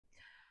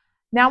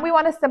Now we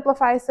want to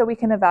simplify so we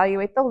can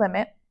evaluate the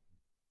limit.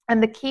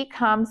 And the key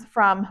comes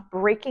from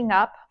breaking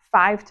up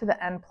 5 to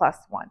the n plus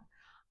 1.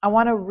 I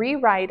want to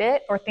rewrite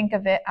it or think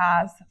of it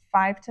as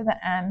 5 to the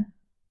n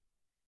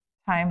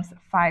times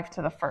 5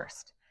 to the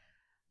first.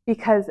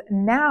 Because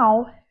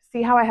now,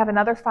 see how I have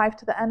another 5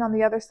 to the n on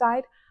the other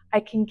side? I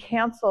can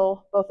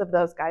cancel both of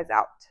those guys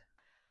out.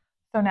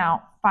 So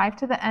now 5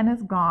 to the n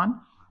is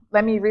gone.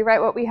 Let me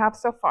rewrite what we have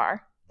so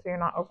far so you're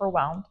not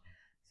overwhelmed.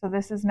 So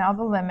this is now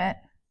the limit.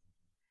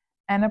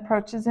 N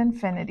approaches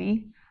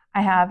infinity.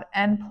 I have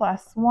n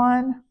plus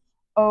 1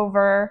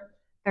 over,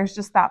 there's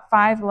just that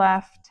 5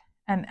 left,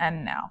 and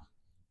n now.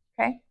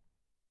 Okay?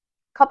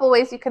 A couple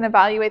ways you can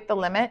evaluate the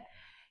limit.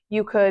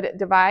 You could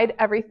divide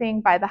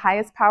everything by the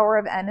highest power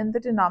of n in the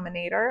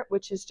denominator,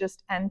 which is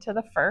just n to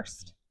the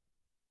first.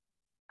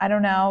 I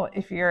don't know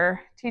if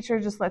your teacher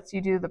just lets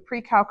you do the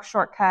pre-calc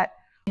shortcut.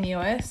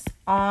 Continuous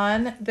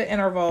on the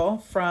interval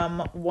from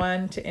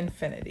 1 to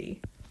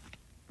infinity.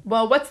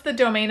 Well, what's the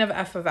domain of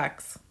f of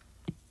x?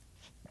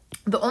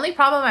 The only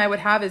problem I would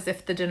have is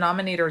if the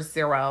denominator is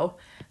 0.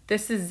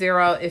 This is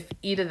 0 if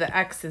e to the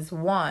x is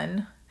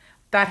 1.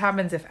 That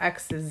happens if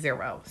x is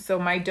 0. So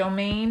my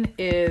domain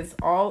is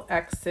all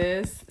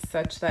x's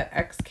such that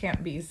x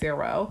can't be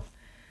 0.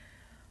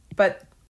 But